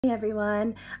Hey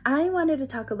everyone, I wanted to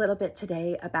talk a little bit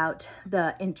today about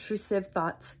the intrusive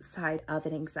thoughts side of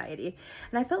an anxiety.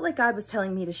 And I felt like God was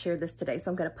telling me to share this today,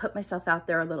 so I'm going to put myself out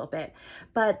there a little bit.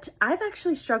 But I've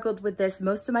actually struggled with this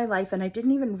most of my life and I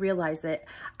didn't even realize it.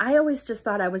 I always just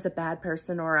thought I was a bad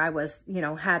person or I was,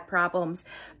 had problems.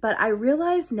 But I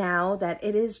realize now that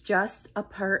it is just a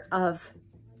part of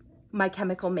my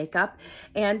chemical makeup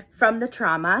and from the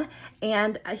trauma.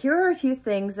 And here are a few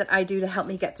things that I do to help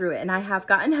me get through it. And I have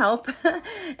gotten help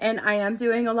and I am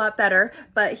doing a lot better,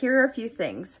 but here are a few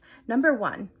things. Number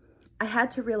one, I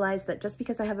had to realize that just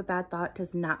because I have a bad thought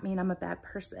does not mean I'm a bad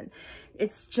person.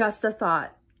 It's just a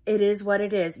thought. It is what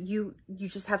it is. You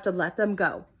just have to let them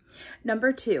go.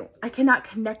 Number two, I cannot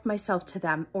connect myself to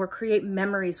them or create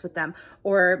memories with them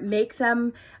or make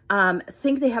them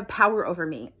think they have power over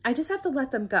me. I just have to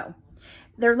let them go.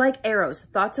 They're like arrows.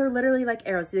 Thoughts are literally like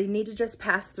arrows. They need to just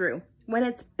pass through. When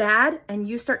it's bad and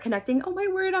you start connecting, oh my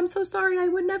word, I'm so sorry. I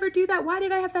would never do that. Why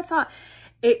did I have that thought?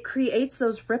 It creates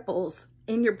those ripples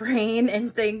in your brain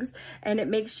and things, and it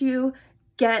makes you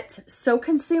get so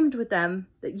consumed with them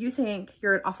that you think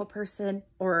you're an awful person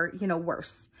or,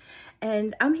 worse.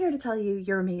 And I'm here to tell you,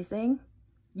 you're amazing.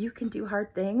 You can do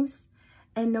hard things.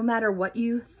 And no matter what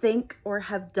you think or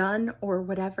have done or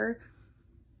whatever,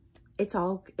 it's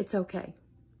okay.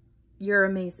 You're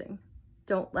amazing.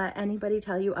 Don't let anybody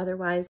tell you otherwise.